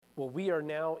Well, we are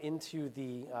now into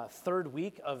the third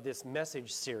week of this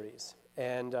message series.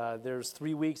 And there's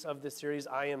 3 weeks of this series.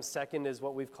 I Am Second is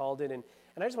what we've called it. And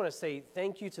I just want to say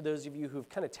thank you to those of you who've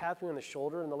kind of tapped me on the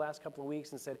shoulder in the last couple of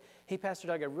weeks and said, hey, Pastor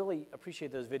Doug, I really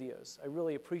appreciate those videos. I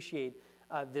really appreciate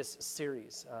this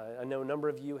series. I know a number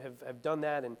of you have done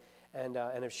that and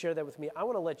have shared that with me. I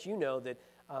want to let you know that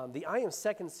the I Am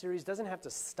Second series doesn't have to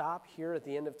stop here at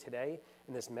the end of today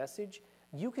in this message.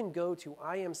 You can go to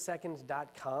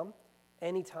iamsecond.com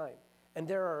anytime. And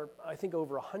there are, I think,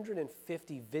 over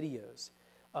 150 videos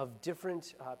of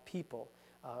different people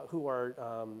who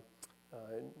are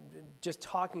just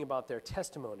talking about their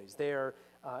testimonies. They are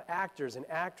actors and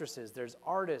actresses. There's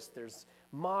artists. There's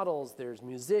models. There's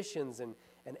musicians and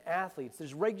athletes.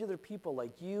 There's regular people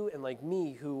like you and like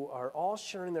me who are all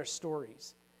sharing their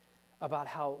stories about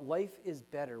how life is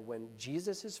better when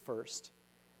Jesus is first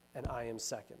and I am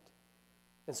second.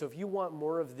 And so if you want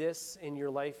more of this in your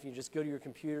life, you just go to your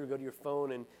computer, go to your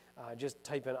phone, and just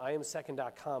type in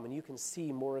iamsecond.com, and you can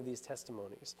see more of these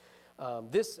testimonies.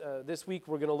 This week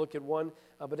we're going to look at one,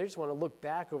 but I just want to look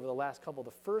back over the last couple.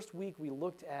 The first week we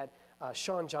looked at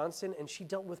Shawn Johnson, and she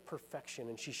dealt with perfection,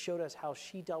 and she showed us how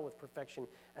she dealt with perfection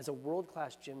as a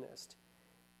world-class gymnast.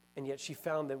 And yet she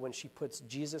found that when she puts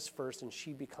Jesus first and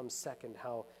she becomes second,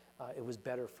 how it was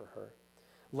better for her.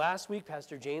 Last week,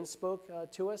 Pastor Jane spoke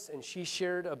to us, and she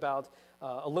shared about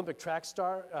Olympic track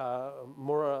star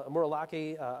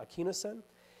Morolake Akinosen,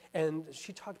 and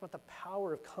she talked about the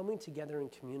power of coming together in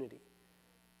community.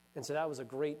 And so that was a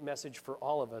great message for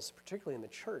all of us, particularly in the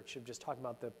church, of just talking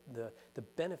about the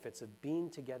benefits of being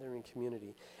together in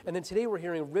community. And then today we're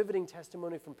hearing a riveting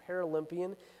testimony from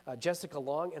Paralympian Jessica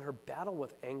Long and her battle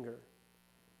with anger,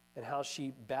 and how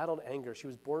she battled anger. She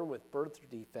was born with birth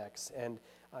defects, and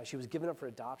she was given up for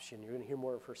adoption. You're going to hear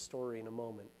more of her story in a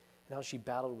moment, and how she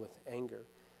battled with anger.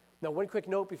 Now, one quick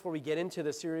note before we get into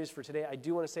the series for today. I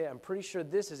do want to say I'm pretty sure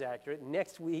this is accurate.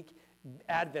 Next week,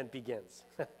 Advent begins.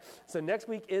 So next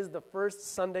week is the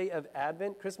first Sunday of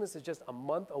Advent. Christmas is just a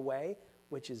month away,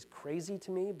 which is crazy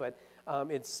to me, but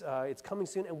it's coming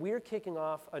soon. And we're kicking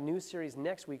off a new series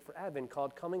next week for Advent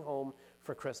called Coming Home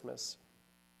for Christmas.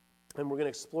 And we're going to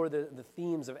explore the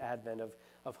themes of Advent,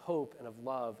 of hope and of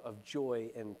love, of joy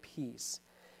and peace.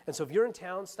 And so if you're in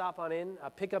town, stop on in,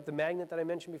 pick up the magnet that I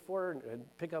mentioned before,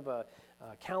 pick up a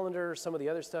calendar, some of the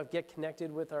other stuff, get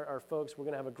connected with our folks. We're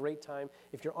going to have a great time.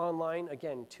 If you're online,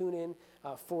 again, tune in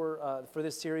for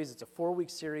this series. It's a 4-week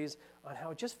series on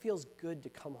how it just feels good to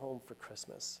come home for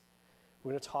Christmas.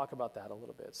 We're going to talk about that a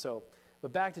little bit.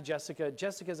 But back to Jessica.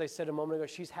 Jessica, as I said a moment ago,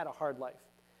 she's had a hard life.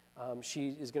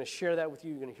 She is going to share that with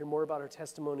you. You're going to hear more about her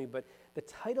testimony. But the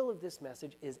title of this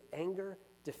message is Anger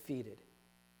Defeated.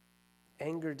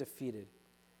 Anger Defeated.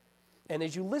 And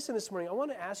as you listen this morning, I want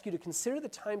to ask you to consider the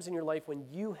times in your life when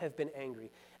you have been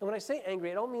angry. And when I say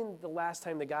angry, I don't mean the last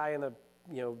time the guy on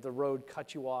the road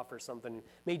cut you off or something,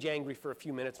 made you angry for a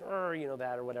few minutes, or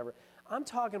that or whatever. I'm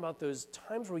talking about those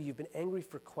times where you've been angry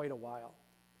for quite a while.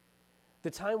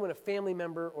 The time when a family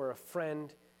member or a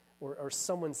friend or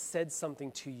someone said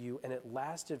something to you and it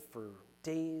lasted for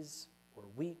days or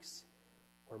weeks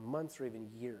or months or even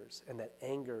years, and that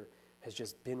anger has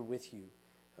just been with you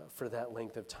for that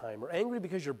length of time. Or angry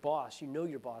because your boss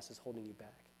is holding you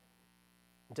back.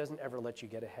 It doesn't ever let you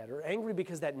get ahead. Or angry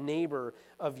because that neighbor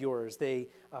of yours,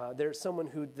 they're someone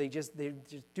who they just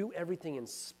do everything in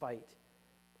spite.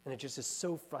 And it just is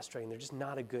so frustrating. They're just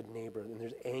not a good neighbor, and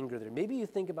there's anger there. Maybe you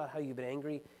think about how you've been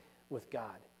angry with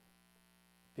God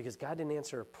because God didn't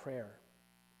answer a prayer,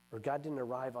 or God didn't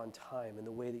arrive on time in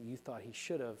the way that you thought he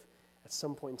should have at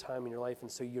some point in time in your life,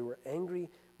 and so you were angry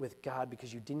with God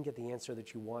because you didn't get the answer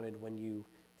that you wanted when you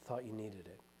thought you needed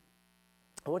it.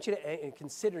 I want you to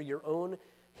consider your own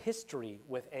history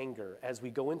with anger as we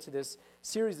go into this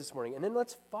series this morning, and then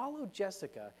let's follow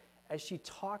Jessica as she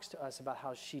talks to us about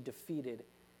how she defeated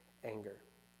anger.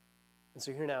 And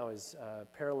so here now is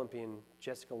Paralympian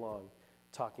Jessica Long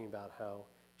talking about how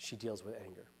she deals with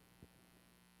anger.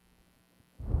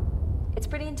 It's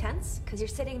pretty intense because you're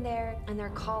sitting there and they're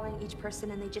calling each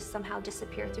person and they just somehow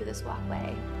disappear through this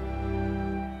walkway.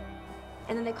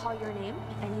 And then they call your name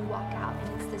and you walk out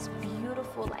and it's this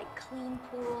beautiful, clean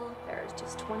pool. There's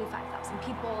just 25,000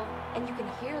 people and you can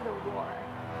hear the roar.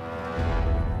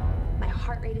 My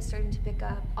heart rate is starting to pick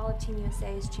up. All of Team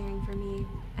USA is cheering for me.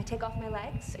 I take off my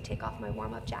legs, I take off my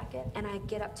warm-up jacket, and I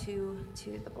get up to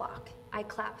the block. I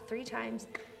clap 3 times.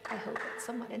 I hope it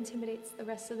somewhat intimidates the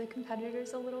rest of the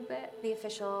competitors a little bit. The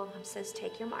official says,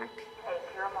 take your mark.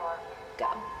 Take your mark. Go.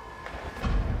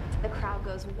 The crowd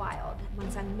goes wild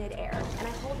once I'm midair, and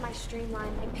I hold my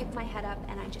streamline, I pick my head up,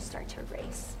 and I just start to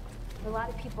race. A lot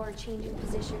of people are changing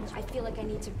positions. I feel like I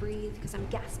need to breathe because I'm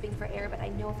gasping for air, but I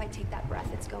know if I take that breath,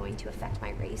 it's going to affect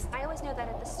my race. I always know that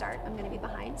at the start, I'm going to be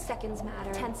behind. Seconds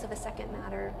matter, tenths of a second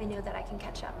matter. I know that I can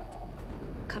catch up.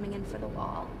 Coming in for the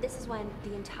wall. This is when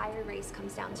the entire race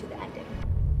comes down to the ending.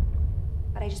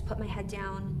 But I just put my head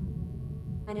down,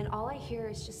 and then all I hear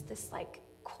is just this like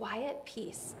quiet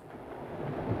peace.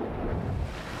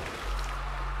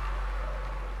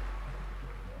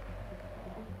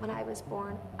 When I was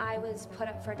born, I was put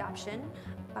up for adoption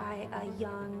by a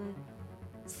young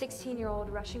 16-year-old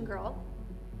Russian girl,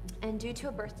 and due to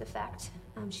a birth defect,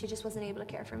 she just wasn't able to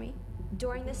care for me.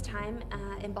 During this time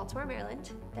in Baltimore,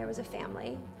 Maryland, there was a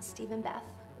family, Steve and Beth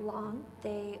Long.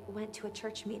 They went to a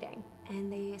church meeting,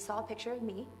 and they saw a picture of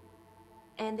me,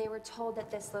 and they were told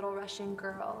that this little Russian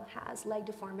girl has leg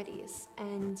deformities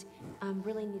and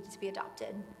really needed to be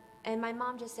adopted. And my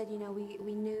mom just said, you know,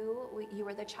 we knew you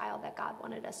were the child that God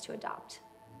wanted us to adopt.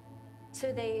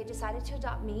 So they decided to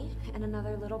adopt me and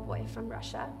another little boy from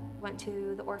Russia. Went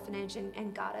to the orphanage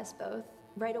and got us both.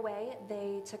 Right away,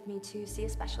 they took me to see a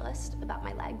specialist about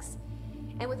my legs.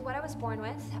 And with what I was born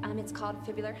with, it's called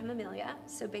fibular hemimelia.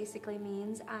 So basically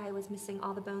means I was missing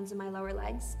all the bones in my lower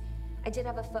legs. I did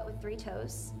have a foot with 3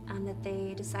 toes that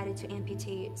they decided to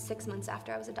amputate 6 months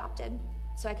after I was adopted.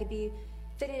 So I could be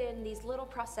fitted in these little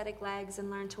prosthetic legs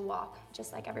and learn to walk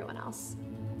just like everyone else.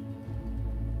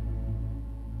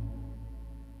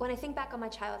 When I think back on my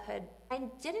childhood, I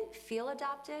didn't feel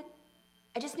adopted.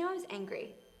 I just knew I was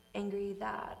angry. Angry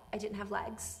that I didn't have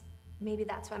legs. Maybe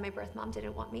that's why my birth mom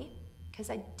didn't want me, because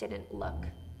I didn't look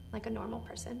like a normal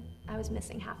person. I was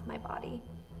missing half my body.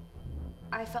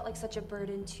 I felt like such a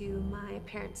burden to my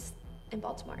parents in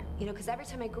Baltimore, you know, because every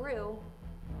time I grew,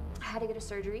 I had to get a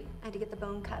surgery. I had to get the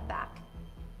bone cut back.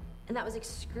 And that was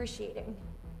excruciating.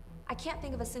 I can't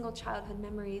think of a single childhood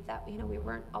memory that, you know, we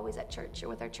weren't always at church or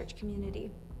with our church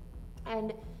community.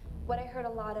 And what I heard a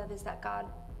lot of is that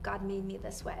God made me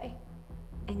this way.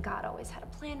 And God always had a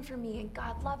plan for me, and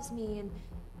God loves me, and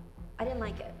I didn't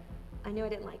like it. I knew I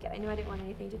didn't like it. I knew I didn't want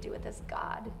anything to do with this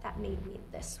God that made me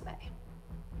this way.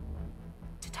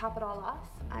 To top it all off,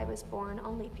 I was born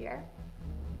on leap year.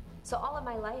 So all of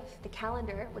my life, the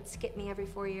calendar would skip me every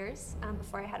 4 years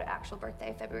before I had an actual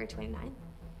birthday, February 29th.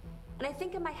 And I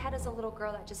think in my head as a little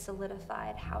girl that just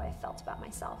solidified how I felt about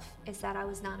myself, is that I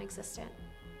was non-existent.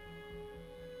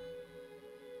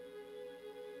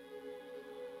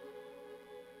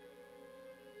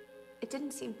 It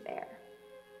didn't seem fair.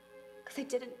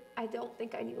 Because I don't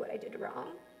think I knew what I did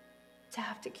wrong to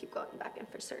have to keep going back in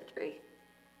for surgery.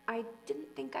 I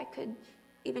didn't think I could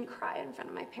even cry in front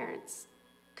of my parents,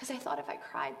 because I thought if I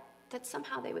cried, that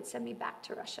somehow they would send me back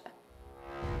to Russia.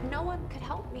 No one could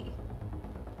help me.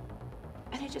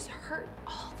 And it just hurt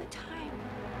all the time.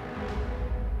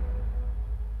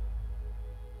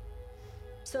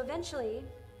 So eventually,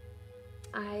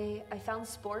 I found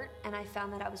sport, and I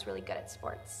found that I was really good at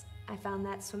sports. I found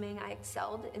that swimming, I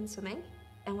excelled in swimming.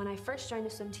 And when I first joined the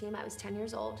swim team, I was 10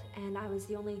 years old, and I was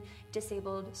the only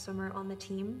disabled swimmer on the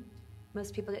team.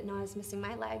 Most people didn't know I was missing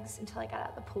my legs until I got out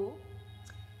of the pool.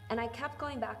 And I kept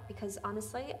going back because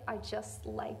honestly, I just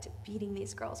liked beating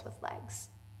these girls with legs.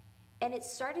 And it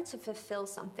started to fulfill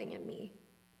something in me,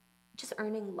 just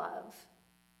earning love.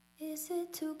 Is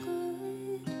it too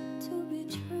good to be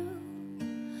true?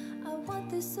 I want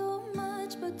this so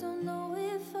much, but don't know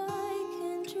if I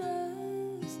can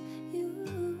trust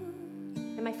you.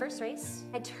 In my first race,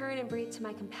 I turned and breathed to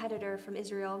my competitor from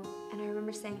Israel, and I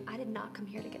remember saying, I did not come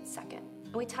here to get second.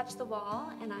 And we touched the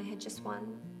wall, and I had just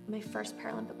won my first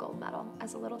Paralympic gold medal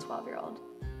as a little 12-year-old.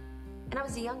 And I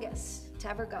was the youngest to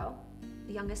ever go,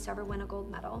 the youngest to ever win a gold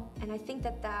medal. And I think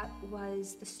that that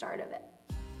was the start of it.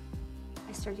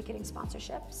 I started getting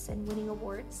sponsorships and winning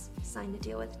awards, signed a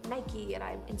deal with Nike, and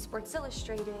I'm in Sports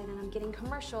Illustrated, and I'm getting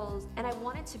commercials. And I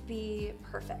wanted to be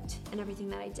perfect in everything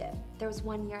that I did. There was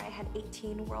one year I had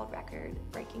 18 world record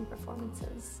breaking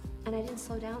performances. And I didn't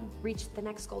slow down, reached the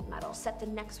next gold medal, set the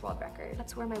next world record.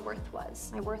 That's where my worth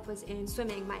was. My worth was in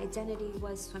swimming. My identity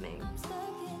was swimming.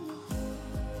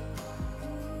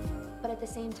 But at the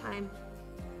same time,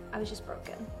 I was just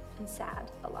broken and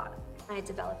sad a lot. I had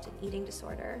developed an eating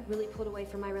disorder, really pulled away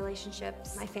from my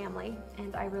relationships, my family,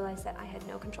 and I realized that I had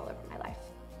no control over my life.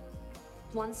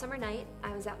 One summer night,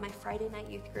 I was at my Friday night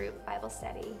youth group Bible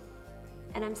study,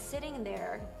 and I'm sitting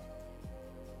there,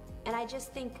 and I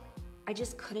just think I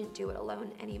just couldn't do it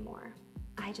alone anymore.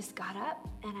 I just got up,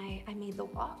 and I made the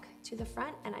walk to the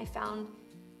front, and I found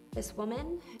this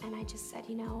woman, and I just said,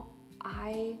 you know,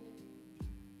 I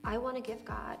want to give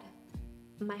God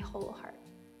my whole heart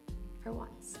for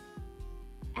once.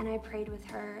 And I prayed with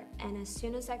her, and as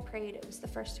soon as I prayed, it was the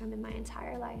first time in my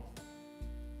entire life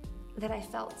that I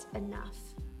felt enough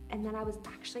and that I was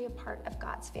actually a part of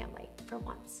God's family for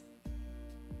once.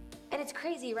 And it's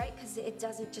crazy, right? Because it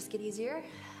doesn't just get easier.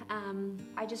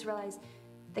 I just realized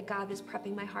that God was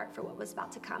prepping my heart for what was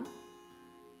about to come.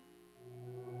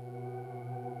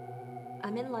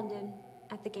 I'm in London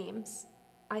at the games.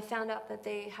 I found out that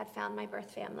they had found my birth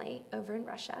family over in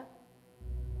Russia.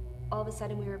 All of a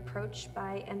sudden, we were approached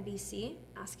by NBC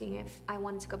asking if I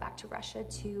wanted to go back to Russia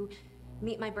to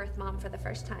meet my birth mom for the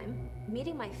first time.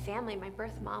 Meeting my family, my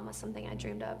birth mom, was something I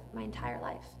dreamed of my entire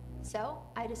life. So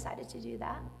I decided to do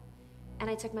that. And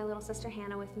I took my little sister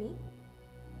Hannah with me.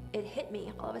 It hit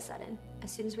me all of a sudden,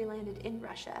 as soon as we landed in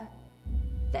Russia,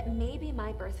 that maybe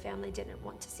my birth family didn't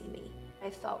want to see me. I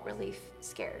felt relief,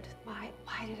 scared. Why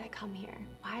did I come here?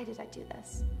 Why did I do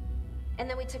this? And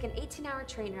then we took an 18-hour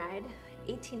train ride,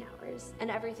 18 hours, and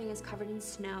everything is covered in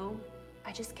snow.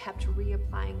 I just kept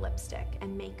reapplying lipstick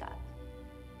and makeup.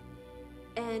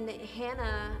 And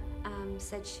Hannah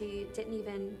said she didn't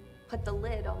even put the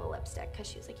lid on the lipstick because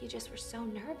she was like, you just were so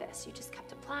nervous. You just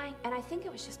kept applying. And I think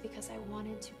it was just because I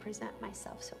wanted to present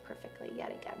myself so perfectly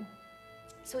yet again.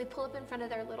 So we pull up in front of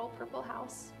their little purple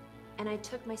house, and I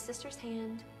took my sister's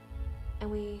hand, and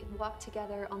we walked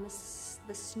together on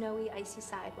the snowy, icy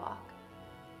sidewalk.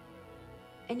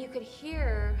 And you could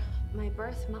hear my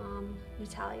birth mom,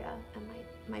 Natalia, and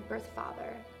my birth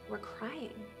father were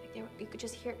crying. Like you could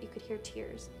just hear, you could hear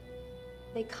tears.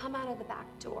 They come out of the back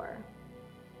door,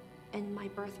 and my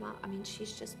birth mom,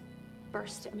 she's just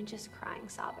bursting, just crying,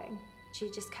 sobbing. She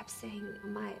just kept saying,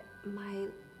 my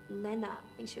Lena,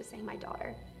 I think she was saying my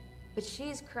daughter. But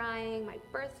she's crying, my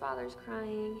birth father's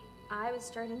crying. I was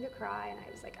starting to cry, and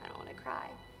I was like, I don't want to cry.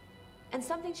 And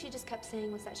something she just kept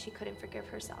saying was that she couldn't forgive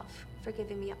herself for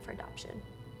giving me up for adoption.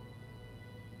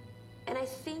 And I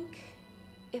think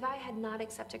if I had not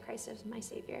accepted Christ as my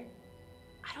Savior,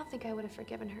 I don't think I would have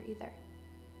forgiven her either.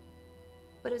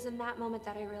 But it was in that moment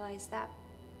that I realized that,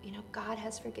 God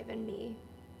has forgiven me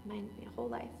my whole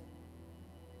life.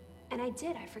 And I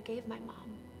did, I forgave my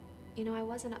mom. I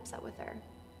wasn't upset with her.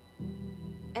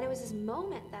 And it was this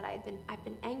moment that I've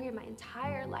been angry my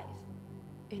entire life.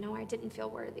 I didn't feel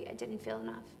worthy, I didn't feel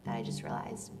enough, that I just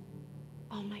realized,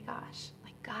 oh my gosh,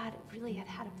 God really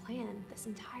had a plan this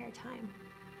entire time.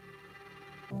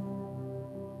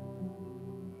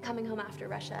 Coming home after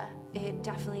Russia, it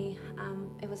definitely,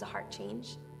 it was a heart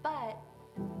change, but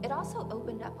it also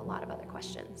opened up a lot of other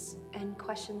questions, and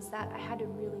questions that I had to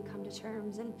really come to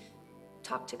terms and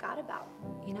talk to God about,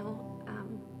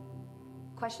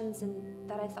 questions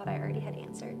that I thought I already had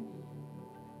answered.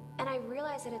 And I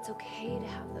realized that it's okay to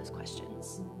have those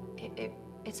questions.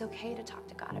 It's okay to talk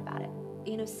to God about it.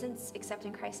 Since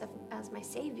accepting Christ as my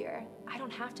Savior, I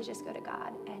don't have to just go to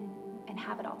God and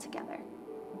have it all together.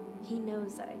 He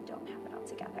knows that I don't have it all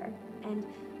together. And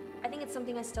I think it's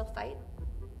something I still fight.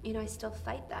 I still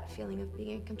fight that feeling of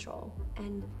being in control.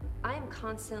 And I am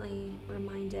constantly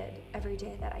reminded every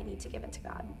day that I need to give it to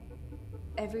God.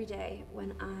 Every day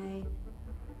when I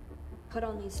put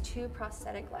on these 2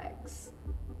 prosthetic legs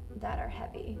that are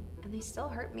heavy, and they still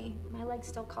hurt me. My legs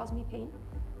still cause me pain.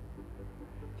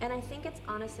 And I think it's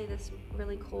honestly this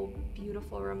really cool,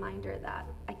 beautiful reminder that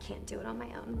I can't do it on my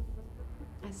own.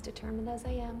 As determined as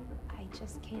I am, I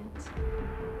just can't.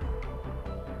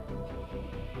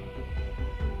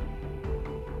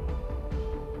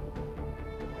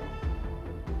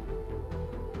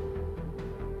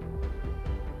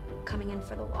 Coming in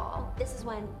for the wall. This is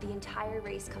when the entire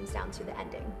race comes down to the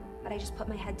ending. But I just put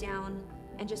my head down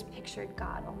and just pictured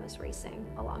God almost racing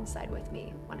alongside with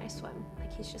me when I swim.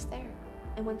 Like he's just there.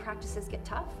 And when practices get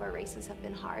tough or races have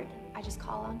been hard, I just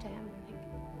call on to him.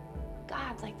 Like,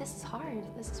 God, like this is hard.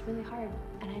 This is really hard.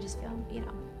 And I just feel,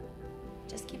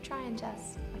 just keep trying,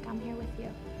 Jess. Like I'm here with you.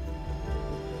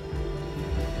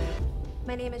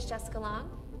 My name is Jessica Long,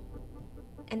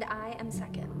 and I am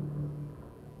second.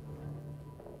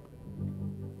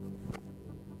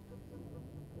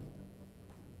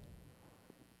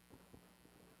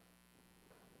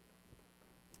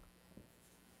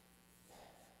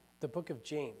 The book of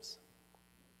James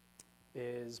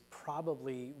is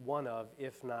probably one of,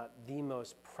 if not the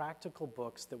most practical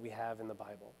books that we have in the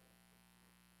Bible.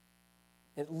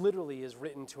 It literally is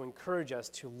written to encourage us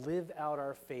to live out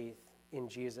our faith in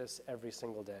Jesus every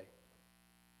single day.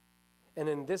 And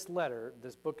in this letter,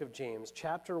 this book of James,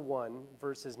 chapter 1,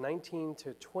 verses 19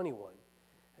 to 21,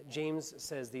 James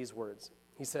says these words.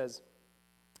 He says,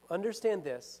 "Understand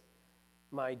this,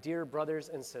 my dear brothers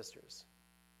and sisters.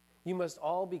 You must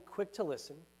all be quick to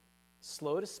listen,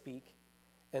 slow to speak,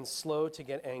 and slow to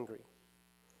get angry.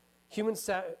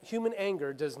 Human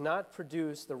anger does not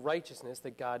produce the righteousness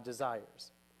that God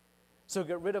desires. So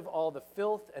get rid of all the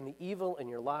filth and the evil in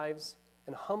your lives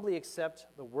and humbly accept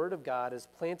the word of God as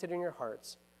planted in your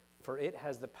hearts, for it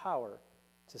has the power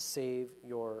to save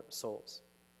your souls.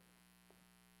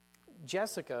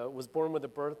 Jessica was born with a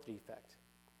birth defect,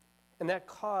 and that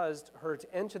caused her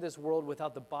to enter this world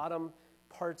without the bottom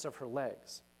parts of her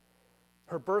legs.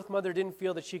 Her birth mother didn't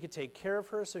feel that she could take care of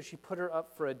her, so she put her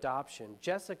up for adoption.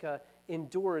 Jessica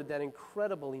endured that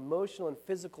incredible emotional and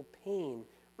physical pain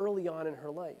early on in her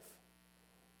life.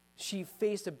 She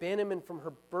faced abandonment from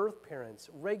her birth parents,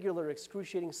 regular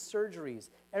excruciating surgeries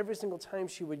every single time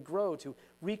she would grow to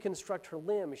reconstruct her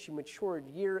limb as she matured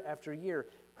year after year.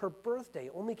 Her birthday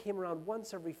only came around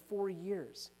once every 4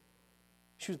 years.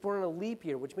 She was born in a leap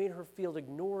year, which made her feel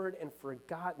ignored and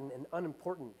forgotten and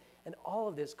unimportant. And all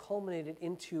of this culminated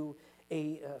into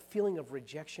a feeling of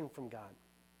rejection from God,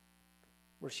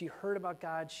 where she heard about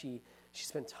God, she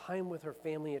spent time with her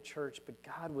family at church, but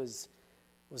God was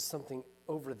something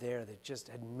over there that just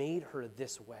had made her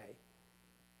this way.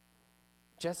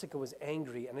 Jessica was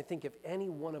angry, and I think if any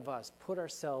one of us put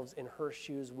ourselves in her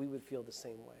shoes, we would feel the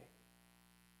same way.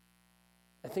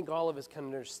 I think all of us can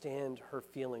understand her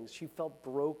feelings. She felt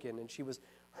broken, and she was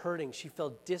hurting. She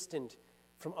felt distant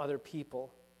from other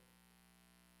people.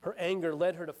 Her anger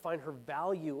led her to find her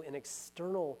value in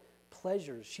external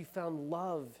pleasures. She found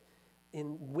love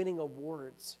in winning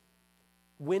awards.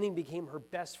 Winning became her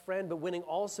best friend, but winning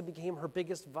also became her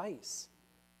biggest vice.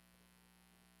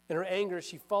 In her anger,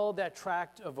 she followed that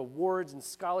track of awards and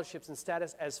scholarships and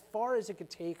status as far as it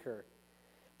could take her.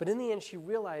 But in the end, she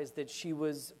realized that she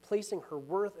was placing her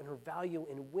worth and her value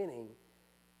in winning,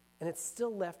 and it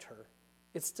still left her.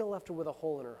 It still left her with a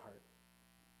hole in her heart.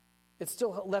 It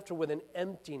still left her with an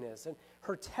emptiness. And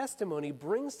her testimony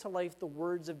brings to life the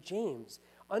words of James.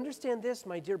 Understand this,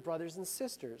 my dear brothers and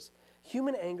sisters.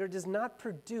 Human anger does not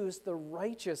produce the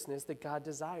righteousness that God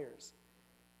desires.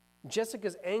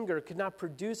 Jessica's anger could not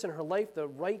produce in her life the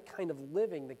right kind of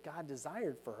living that God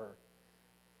desired for her.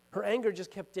 Her anger just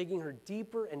kept digging her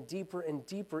deeper and deeper and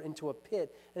deeper into a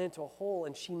pit and into a hole,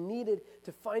 and she needed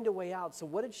to find a way out. So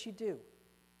what did she do?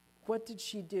 What did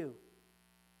she do?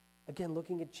 Again,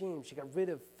 looking at James, she got rid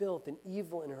of filth and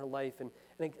evil in her life and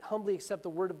humbly accept the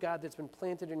word of God that's been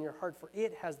planted in your heart, for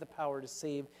it has the power to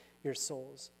save your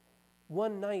souls.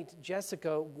 One night,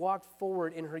 Jessica walked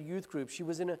forward in her youth group. She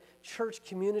was in a church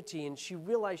community, and she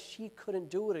realized she couldn't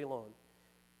do it alone.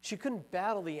 She couldn't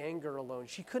battle the anger alone.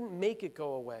 She couldn't make it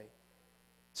go away.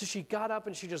 So she got up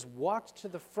and she just walked to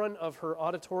the front of her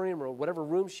auditorium or whatever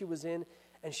room she was in,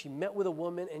 and she met with a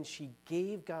woman, and she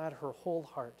gave God her whole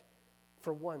heart.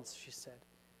 For once, she said,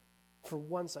 for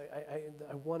once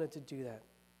I wanted to do that.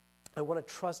 I want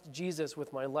to trust Jesus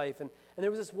with my life. And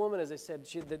there was this woman, as I said,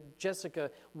 that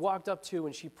Jessica walked up to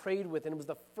and she prayed with, and it was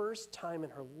the first time in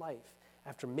her life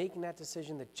after making that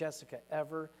decision that Jessica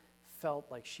ever felt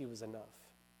like she was enough.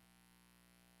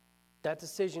 That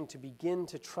decision to begin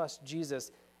to trust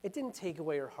Jesus, it didn't take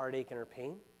away her heartache and her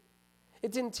pain.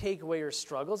 It didn't take away her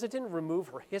struggles. It didn't remove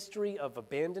her history of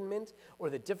abandonment or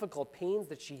the difficult pains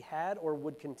that she had or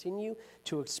would continue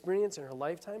to experience in her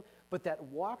lifetime. But that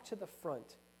walk to the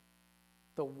front,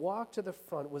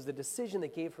 was the decision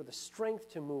that gave her the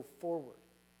strength to move forward.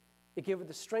 It gave her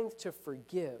the strength to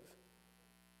forgive,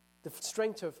 the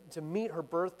strength to meet her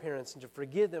birth parents and to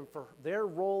forgive them for their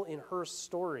role in her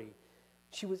story.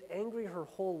 She was angry her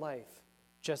whole life,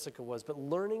 Jessica was, but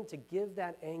learning to give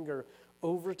that anger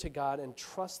over to God and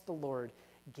trust the Lord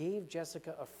gave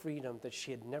Jessica a freedom that she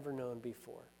had never known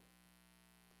before.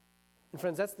 And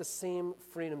friends, that's the same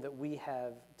freedom that we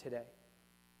have today.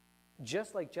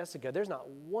 Just like Jessica, there's not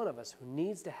one of us who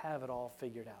needs to have it all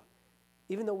figured out,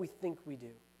 even though we think we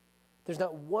do. There's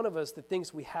not one of us that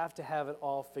thinks we have to have it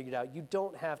all figured out. You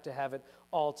don't have to have it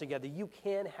all together. You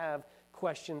can have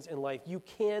questions in life. You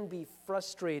can be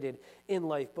frustrated in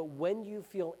life, but when you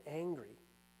feel angry,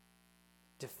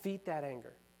 defeat that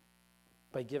anger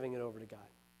by giving it over to God.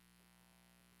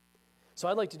 So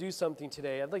I'd like to do something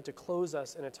today. I'd like to close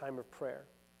us in a time of prayer.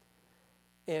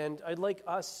 And I'd like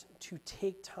us to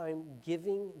take time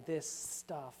giving this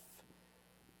stuff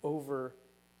over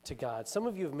to God. Some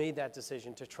of you have made that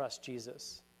decision to trust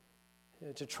Jesus,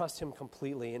 to trust him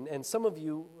completely. And some of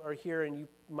you are here and you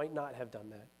might not have done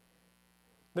that.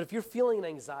 But if you're feeling an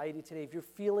anxiety today, if you're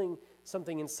feeling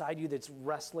something inside you that's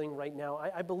wrestling right now,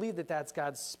 I believe that that's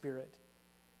God's Spirit.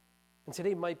 And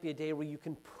today might be a day where you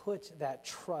can put that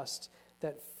trust,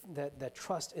 that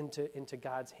trust into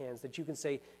God's hands, that you can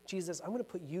say, Jesus, I'm going to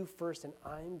put you first and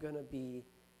I'm going to be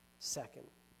second.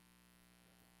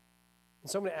 And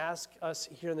so I'm going to ask us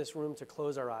here in this room to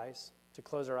close our eyes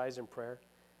in prayer.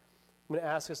 I'm going to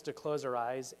ask us to close our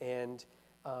eyes, and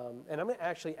I'm going to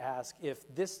actually ask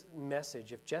if this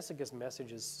message, if Jessica's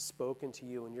message is spoken to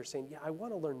you and you're saying, yeah, I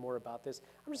want to learn more about this,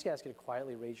 I'm just going to ask you to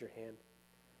quietly raise your hand.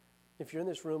 If you're in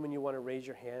this room and you want to raise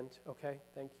your hand, okay,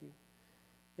 thank you.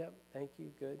 Yep, thank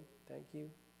you, good, thank you.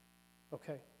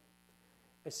 Okay,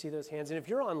 I see those hands. And if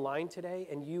you're online today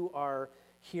and you are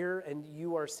here and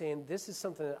you are saying, this is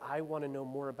something that I want to know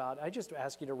more about, I just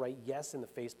ask you to write yes in the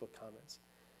Facebook comments,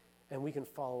 and we can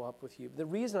follow up with you. The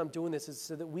reason I'm doing this is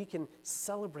so that we can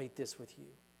celebrate this with you,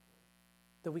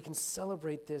 that we can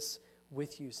celebrate this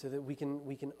with you, so that we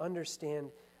can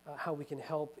understand how we can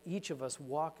help each of us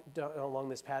walk along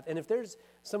this path. And if there's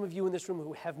some of you in this room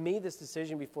who have made this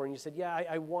decision before, and you said, yeah,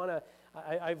 I want to,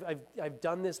 I've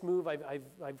done this move,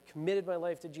 I've committed my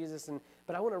life to Jesus,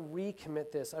 but I want to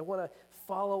recommit this. I want to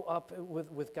follow up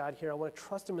with God here. I want to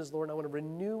trust him as Lord, and I want to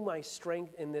renew my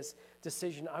strength in this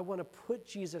decision. I want to put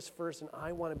Jesus first, and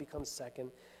I want to become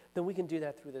second. Then we can do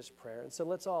that through this prayer. And so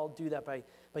let's all do that by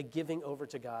giving over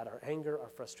to God our anger, our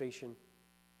frustration,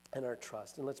 and our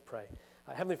trust. And let's pray.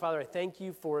 Heavenly Father, I thank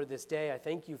you for this day. I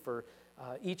thank you for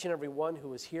each and every one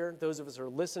who is here, those of us who are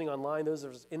listening online, those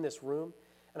of us in this room.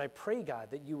 And I pray,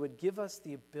 God, that you would give us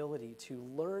the ability to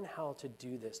learn how to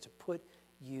do this, to put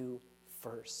you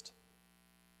first.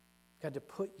 God, to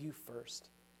put you first.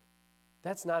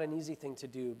 That's not an easy thing to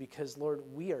do because, Lord,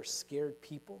 we are scared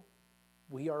people.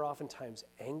 We are oftentimes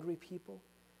angry people.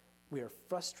 We are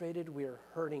frustrated. We are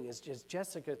hurting. As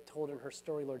Jessica told in her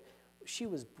story, Lord, she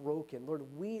was broken. Lord,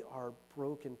 we are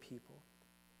broken people.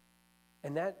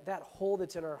 And that hole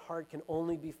that's in our heart can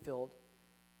only be filled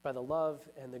by the love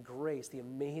and the grace, the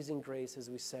amazing grace, as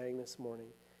we sang this morning,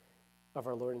 of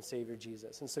our Lord and Savior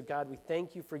Jesus. And so, God, we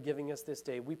thank you for giving us this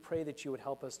day. We pray that you would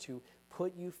help us to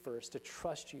put you first, to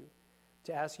trust you,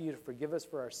 to ask you to forgive us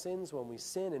for our sins when we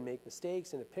sin and make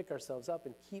mistakes, and to pick ourselves up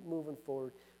and keep moving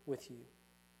forward with you.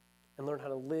 And learn how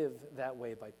to live that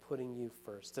way by putting you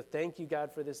first. So thank you,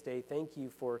 God, for this day. Thank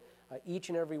you for each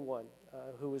and every one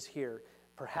who is here,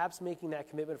 perhaps making that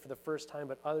commitment for the first time,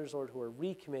 but others, Lord, who are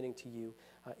recommitting to you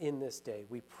in this day.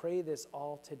 We pray this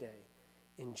all today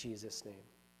in Jesus' name.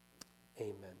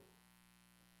 Amen.